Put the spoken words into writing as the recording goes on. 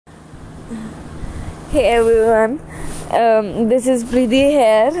Hey everyone, this is Preeti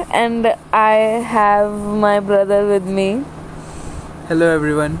here, and I have my brother with me. Hello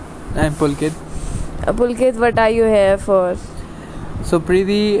everyone, I'm Pulkit. Pulkit, what are you here for? So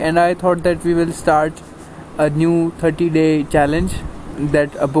Preeti and I thought that we will start a new 30-day challenge.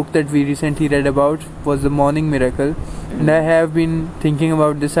 That a book that we recently read about was The Morning Miracle, and I have been thinking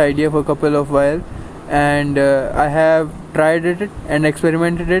about this idea for a couple of while, and I have tried it and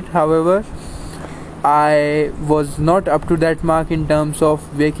experimented it. However, I was not up to that mark in terms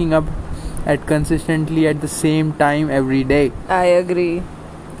of waking up at consistently at the same time every day. I agree.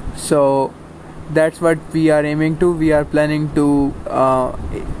 So that's what we are aiming to. We are planning to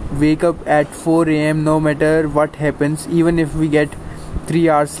wake up at 4 a.m. no matter what happens. Even if we get 3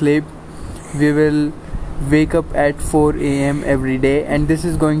 hours sleep, we will wake up at 4 a.m. every day, and this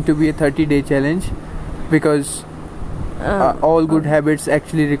is going to be a 30-day challenge because all good habits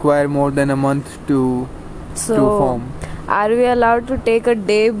actually require more than a month to form. Are we allowed to take a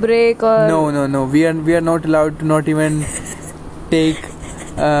day break or? No. We are not allowed to not even take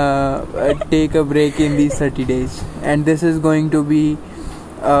take a break in these 30 days, and this is going to be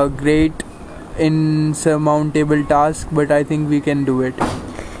a great insurmountable task, but I think we can do it.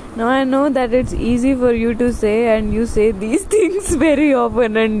 No, I know that it's easy for you to say, and you say these things very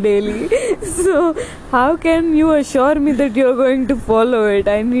often and daily. So how can you assure me that you're going to follow it?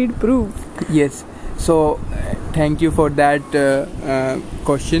 I need proof. Yes, so thank you for that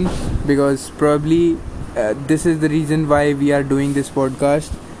question, because probably this is the reason why we are doing this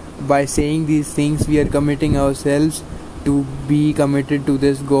podcast. By saying these things, we are committing ourselves to be committed to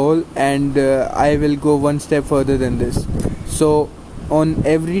this goal, and I will go one step further than this. So on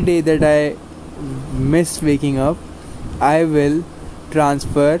every day that I miss waking up, I will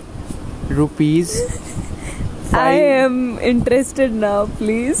transfer rupees 5. I am interested now,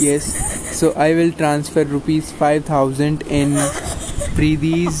 please. Yes, so I will transfer rupees 5,000 in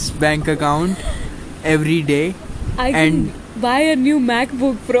Preeti's bank account every day. I can buy a new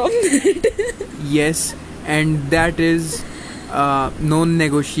MacBook from it. Yes, and that is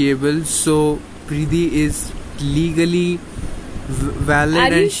non-negotiable. So Preeti is legally valid. Are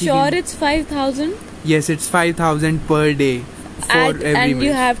you and sure it's 5,000? Yes, it's 5,000 per day for every And month.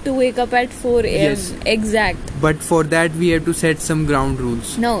 you have to wake up at 4 a.m. Yes. Exact. But for that we have to set some ground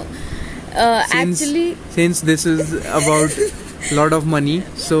rules. No. Since this is about lot of money,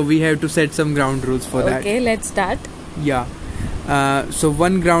 so we have to set some ground rules for that. Okay, let's start. Yeah. So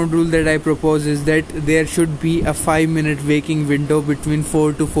one ground rule that I propose is that there should be a 5-minute waking window between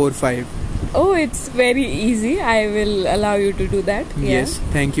 4 to 4:05. Oh, it's very easy. I will allow you to do that. Yeah. Yes,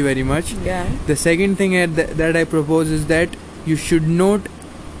 thank you very much. Yeah. The second thing that I propose is that you should not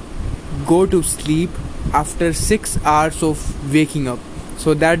go to sleep after 6 hours of waking up.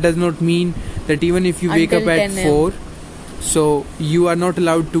 So that does not mean that even if you wake Until up at 10 a.m. 4, so you are not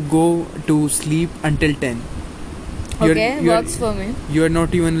allowed to go to sleep until 10. Okay, works for me. You are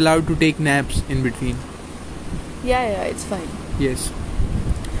not even allowed to take naps in between. Yeah, it's fine. Yes.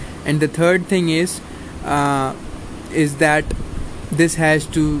 And the third thing is that this has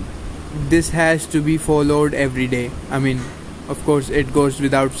to be followed every day. I mean, of course it goes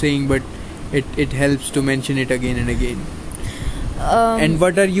without saying, but it helps to mention it again and again. And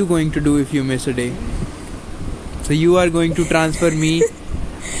what are you going to do if you miss a day? So you are going to transfer me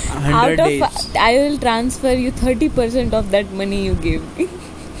 100 days. I will transfer you 30% of that money you gave me.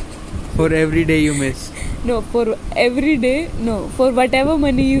 For every day you miss. No, for every day. No, for whatever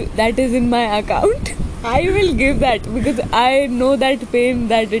money that is in my account, I will give that, because I know that pain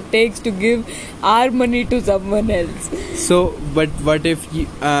that it takes to give our money to someone else. So, but what if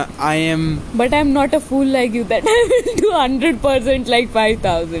I am... But I'm not a fool like you that I will do 100% like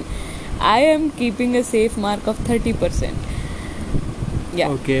 5,000. I am keeping a safe mark of 30%. Yeah.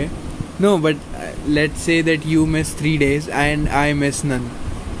 Okay. No, but let's say that you miss 3 days and I miss none.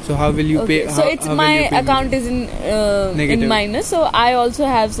 So how will you pay? So it's my account is in minus. So I also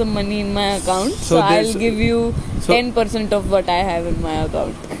have some money in my account. So I'll give you 10% of what I have in my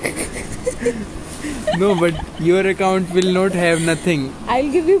account. No, but your account will not have nothing.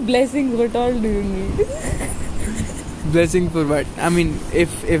 I'll give you blessings. What all do you need? Blessing for what? I mean,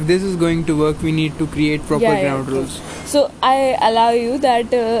 if this is going to work, we need to create proper ground rules. So I allow you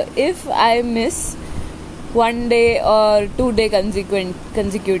that if I miss 1 day or 2 day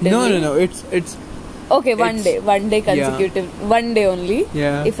consecutively. No. It's okay. 1 day consecutive. Yeah. 1 day only.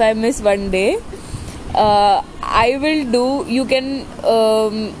 Yeah. If I miss 1 day, I will do. You can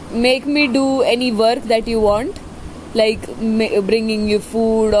make me do any work that you want, like bringing you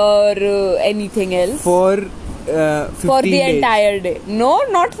food or anything else. 15 for the days. entire day. No,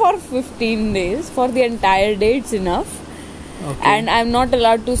 not for 15 days. For the entire day, it's enough. Okay. And I'm not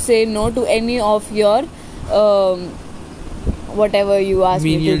allowed to say no to any of your whatever you ask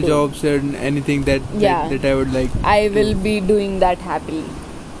me to menial do. jobs and anything that, Yeah. that I would like. I will be doing that happily.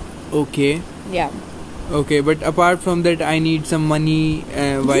 Okay. Yeah. Okay, but apart from that, I need some money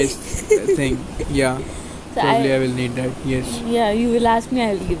wise thing. Yeah, So probably I will need that. Yes. Yeah, you will ask me,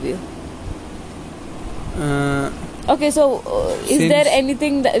 I will give you. Uh, Okay, so is Since- there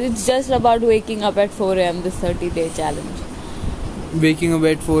anything that it's just about waking up at 4 a.m. this 30-day challenge? waking up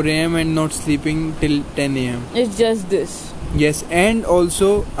at 4 a.m. and not sleeping till 10 a.m. It's just this. Yes, and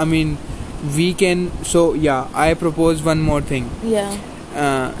also, I mean, we can. So yeah, I propose one more thing. Yeah.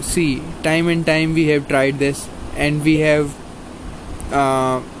 See, time and time we have tried this, and we have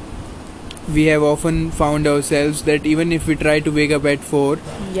often found ourselves that even if we try to wake up at 4,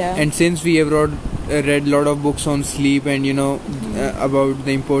 Yeah. and since we have read lot of books on sleep and about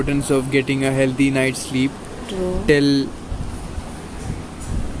the importance of getting a healthy night's sleep True. till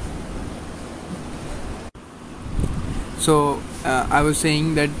so I was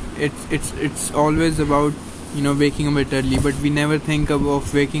saying that it's always about waking up at early, but we never think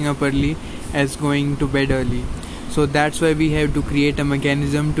of waking up early as going to bed early. So that's why we have to create a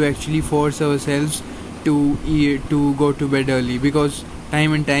mechanism to actually force ourselves to go to bed early, because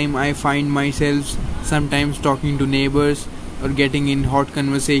time and time I find myself sometimes talking to neighbors or getting in hot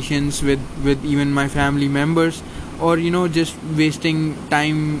conversations with even my family members, or just wasting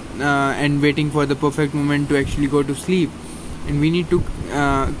time and waiting for the perfect moment to actually go to sleep. And we need to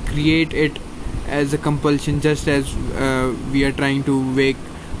create it as a compulsion, just as we are trying to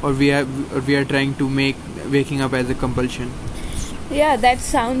we are trying to make waking up as a compulsion. Yeah, that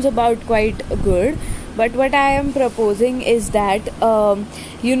sounds about quite good. But what I am proposing is that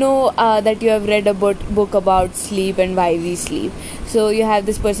that you have read a book about sleep and why we sleep. So you have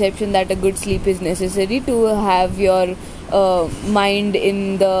this perception that a good sleep is necessary to have your mind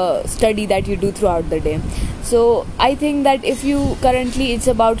in the study that you do throughout the day. So I think that if you currently it's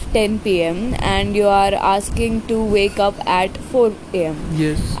about 10 p.m. and you are asking to wake up at 4 a.m.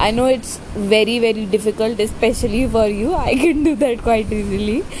 Yes. I know it's very, very difficult, especially for you. I can do that quite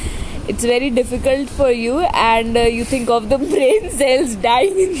easily. It's very difficult for you, and you think of the brain cells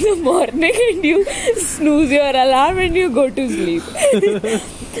dying in the morning, and you snooze your alarm and you go to sleep.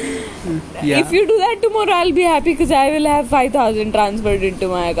 Yeah. If you do that tomorrow, I'll be happy because I will have 5,000 transferred into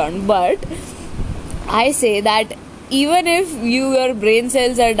my account. But I say that even if your brain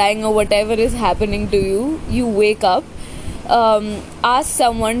cells are dying or whatever is happening to you, you wake up, ask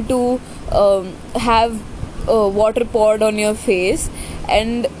someone to have water poured on your face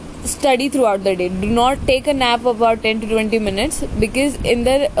and study throughout the day. Do not take a nap about 10 to 20 minutes, because in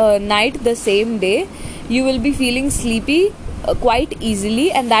the night the same day you will be feeling sleepy quite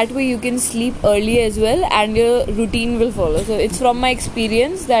easily, and that way you can sleep early as well and your routine will follow. So it's from my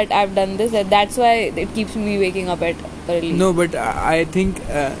experience that I've done this, and that's why it keeps me waking up at early. No, but I think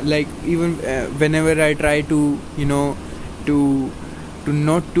like even whenever I try to to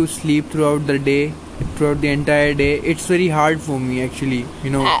not to sleep throughout the entire day, it's very hard for me actually.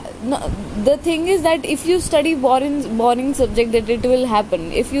 No, the thing is that if you study boring subject, that it will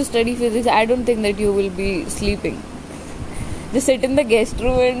happen. If you study physics, I don't think that you will be sleeping. Just sit in the guest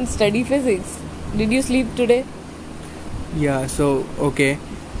room and study physics. Did you sleep today? Yeah. So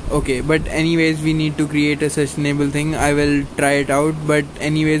okay, but anyways, we need to create a sustainable thing. I will try it out, but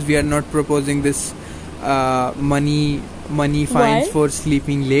anyways, we are not proposing this money fines Why? for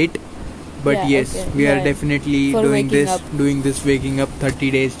sleeping late. But Yeah, yes, okay. we are Yeah. definitely For doing waking this up. waking up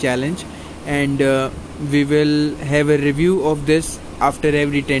 30 days challenge, and we will have a review of this after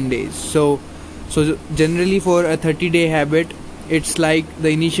every 10 days. So generally for a 30-day habit, it's like the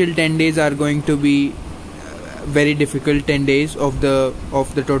initial 10 days are going to be very difficult 10 days of the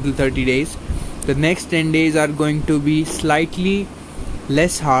total 30 days. The next 10 days are going to be slightly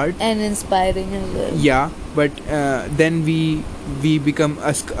less hard, And inspiring as well. yeah, but then we become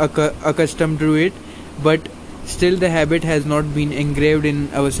accustomed to it, but still the habit has not been engraved in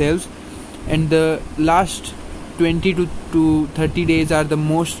ourselves. And the last 20 to 30 days are the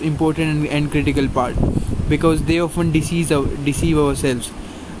most important and critical part, because they often deceive ourselves.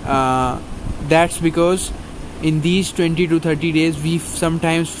 That's because in these 20 to 30 days we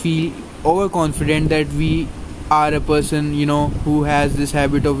sometimes feel overconfident that we are a person who has this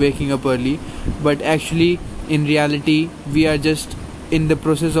habit of waking up early, but actually in reality we are just in the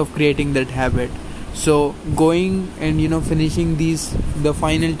process of creating that habit. So going and finishing the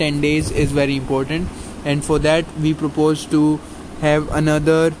final 10 days is very important, and for that we propose to have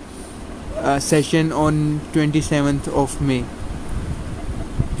another session on 27th of May.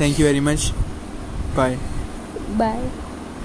 Thank you very much. Bye. Bye.